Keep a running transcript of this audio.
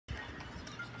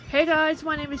Hey guys,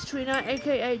 my name is Trina,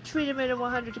 aka Trina Minute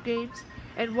 100 Games,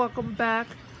 and welcome back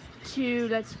to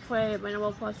Let's Play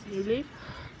Animal Plus New Leaf.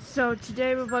 So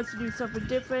today we're about to do something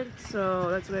different, so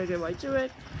let's get right to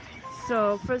it.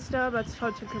 So first up, let's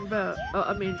talk to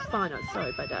Fauna, sorry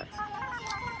about that.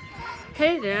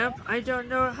 Hey there, I don't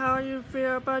know how you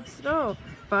feel about snow,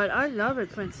 but I love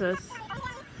it, princess.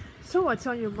 So what's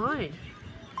on your mind?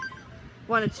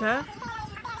 Wanna chat?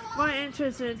 My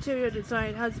interest in interior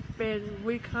design has been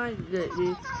rekindled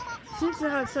lately. Since you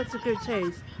have such a good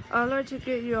taste, I'd like to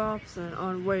get your opinion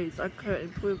on ways I could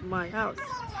improve my house.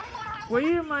 Would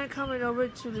you mind coming over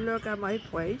to look at my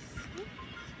place?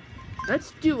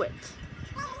 Let's do it!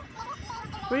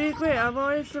 Really great, I've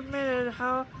always admitted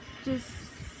how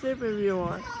disabled you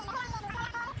are.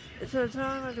 So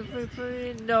time to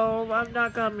pretty. No, I'm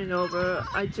not coming over.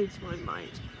 I changed my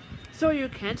mind. So you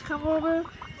can't come over?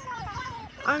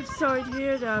 I'm sorry to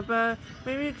hear that, but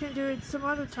maybe you can do it some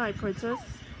other time, princess.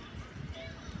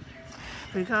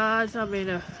 Because I'm in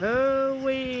a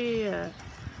hurry.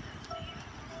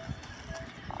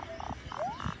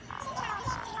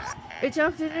 It's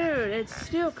afternoon, it's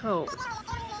still cold.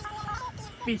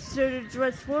 Be sure to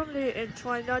dress warmly and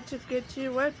try not to get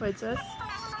too wet, princess.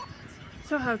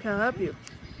 So how can I help you?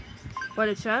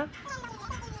 Want a chat?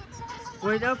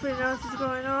 When nothing else is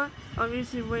going on, I'm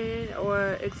usually waiting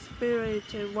or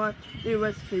experiencing what new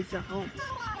recipes at home.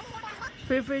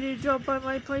 Feel free to drop by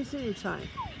my place anytime.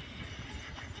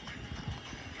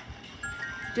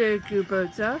 Thank you,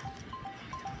 Bertha.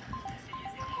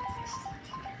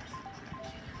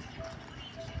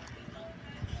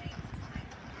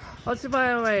 Also,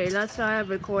 by the way, last time I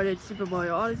recorded Super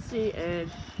Mario Odyssey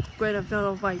and Grand Theft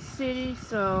Auto Vice City,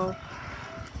 so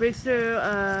make sure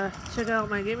check out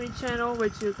my gaming channel,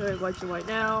 which you can watch right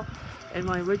now, and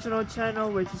my original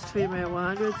channel, which is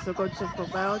TreeMan100, so go check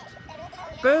them out.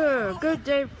 Brr, good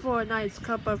day for a nice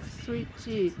cup of sweet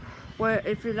tea. Well,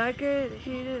 if you like it,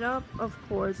 heat it up, of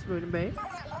course, Rudy.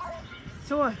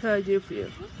 So what can I do for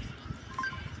you?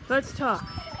 Let's talk.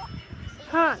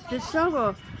 Ha, the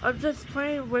shovel. I'm just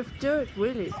playing with dirt,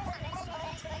 really.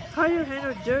 How you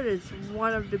handle dirt is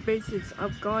one of the basics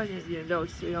of gardening, you know,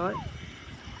 sweetheart.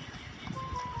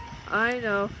 I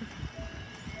know.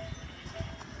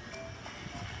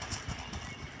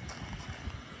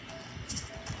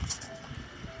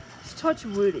 Let's touch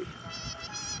Rudy.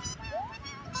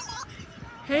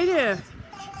 Hey there!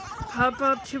 Pop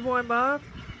up to warm up?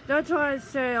 That's what I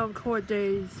say on court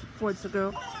days 4 years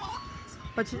ago.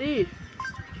 What you need?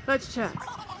 Let's chat.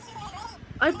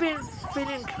 I've been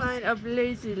feeling kind of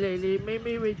lazy lately.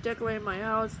 Maybe redecorate my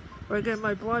house or get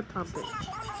my blood pumping.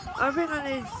 I think I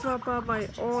need to swap out my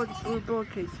old blue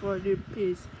bookcase for a new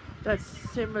piece that's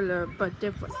similar but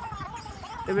different.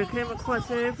 If you came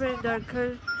across anything that's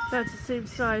the same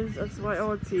size as my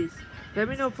old piece, let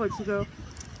me know before you go.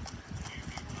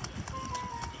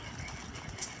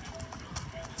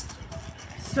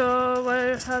 So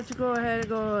I have to go ahead and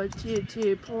go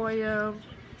TNT Emporium.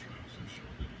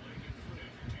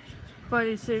 Find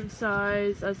the same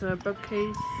size as a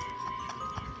bookcase.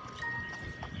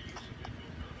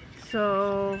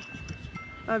 So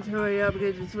I have to hurry up and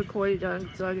get this recording done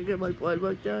so I can get my blood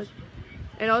work done.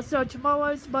 And also tomorrow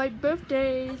is my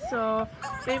birthday, so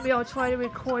maybe I'll try to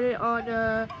record it on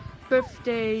a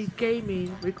birthday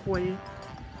gaming recording.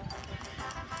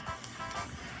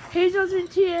 Hazel's in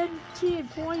TNT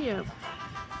Emporium.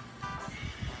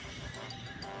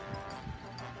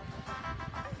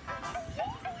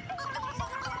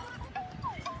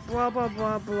 Blah blah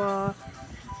blah blah.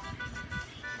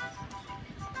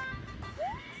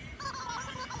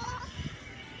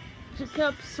 The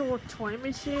capsule toy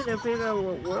machine, I think that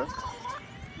will work.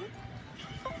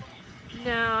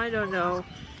 No, I don't know.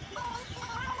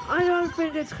 I don't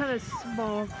think it's kind of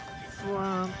small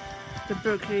from the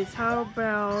bookcase. How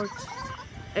about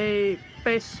a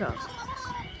bishop?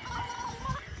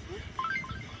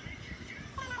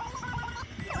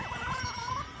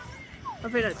 I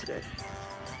think that's good.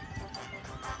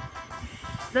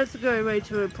 That's a good way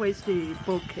to replace the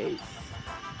bookcase.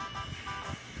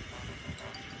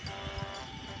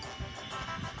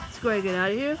 Let's go ahead and get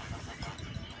out of here.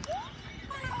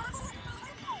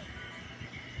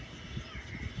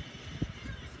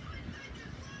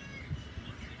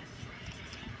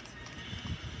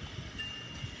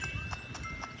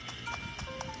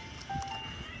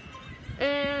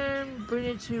 And bring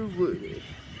it to Rudy.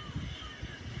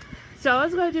 So I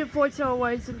was gonna do Forza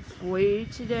Horizon 3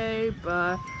 today,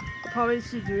 but I probably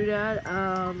should do that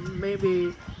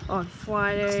maybe on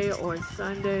Friday or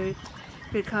Sunday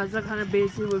because I'm kind of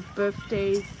busy with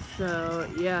birthdays. So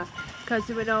yeah, because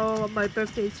even though my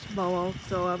birthday is tomorrow,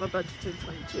 so I'm about to turn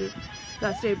 22.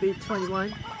 Last day will be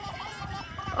 21.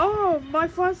 Oh, my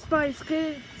frostbite is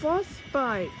getting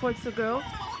frostbite. What's the girl?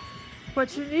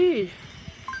 What you need?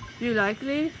 You like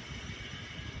me?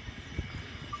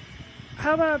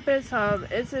 How about this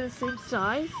hub? Is it the same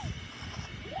size?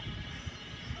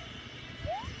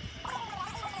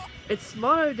 It's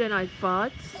smaller than I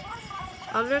thought.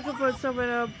 I'm looking for something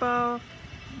about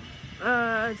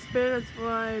as big as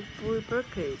my blue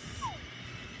bookcase.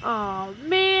 Oh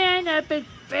man, epic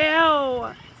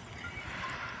fail!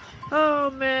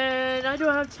 Oh man, I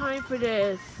don't have time for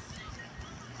this.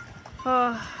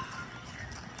 I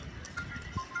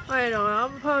don't know,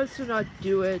 I'm supposed to not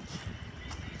do it.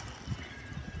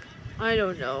 I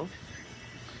don't know.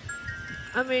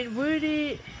 I mean,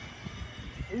 Rudy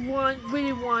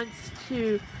really wants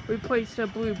to replace the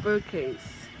blue bookcase.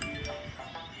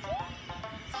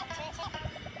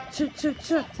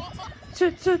 Ch-ch-ch.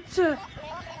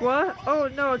 What? Oh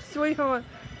no, sweetheart.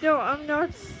 No, I'm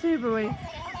not savoring.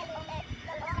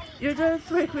 You just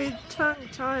make me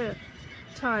tongue-tired.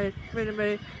 Wait a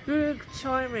minute. You're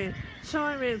charming,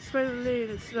 especially in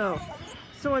the snow.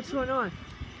 So what's going on?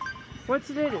 What's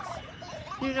the latest?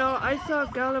 You know, I saw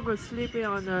Gulliver sleeping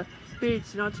on the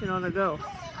beach not too long ago.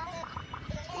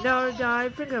 Now that I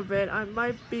think of it, I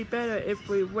might be better if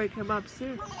we wake him up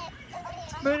soon.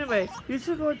 But anyway, you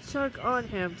should go check on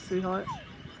him, sweetheart.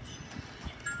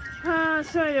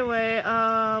 So anyway,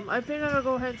 I think I'm gonna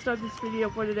go ahead and start this video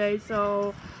for today,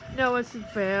 so no, it's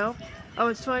fail. I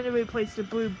was trying to replace the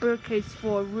blue bookcase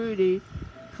for Rudy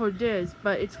for this,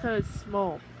 but it's kind of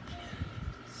small.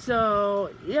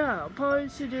 So yeah, probably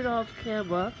should do it off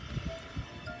camera.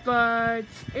 But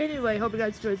anyway, hope you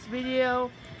guys enjoyed this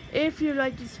video. If you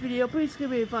like this video, please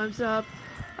give me a thumbs up.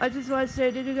 I just want to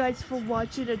say thank you guys for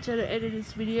watching until the end of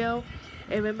this video.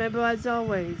 And remember, as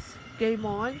always, game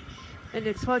on. And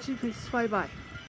next watching, please bye bye.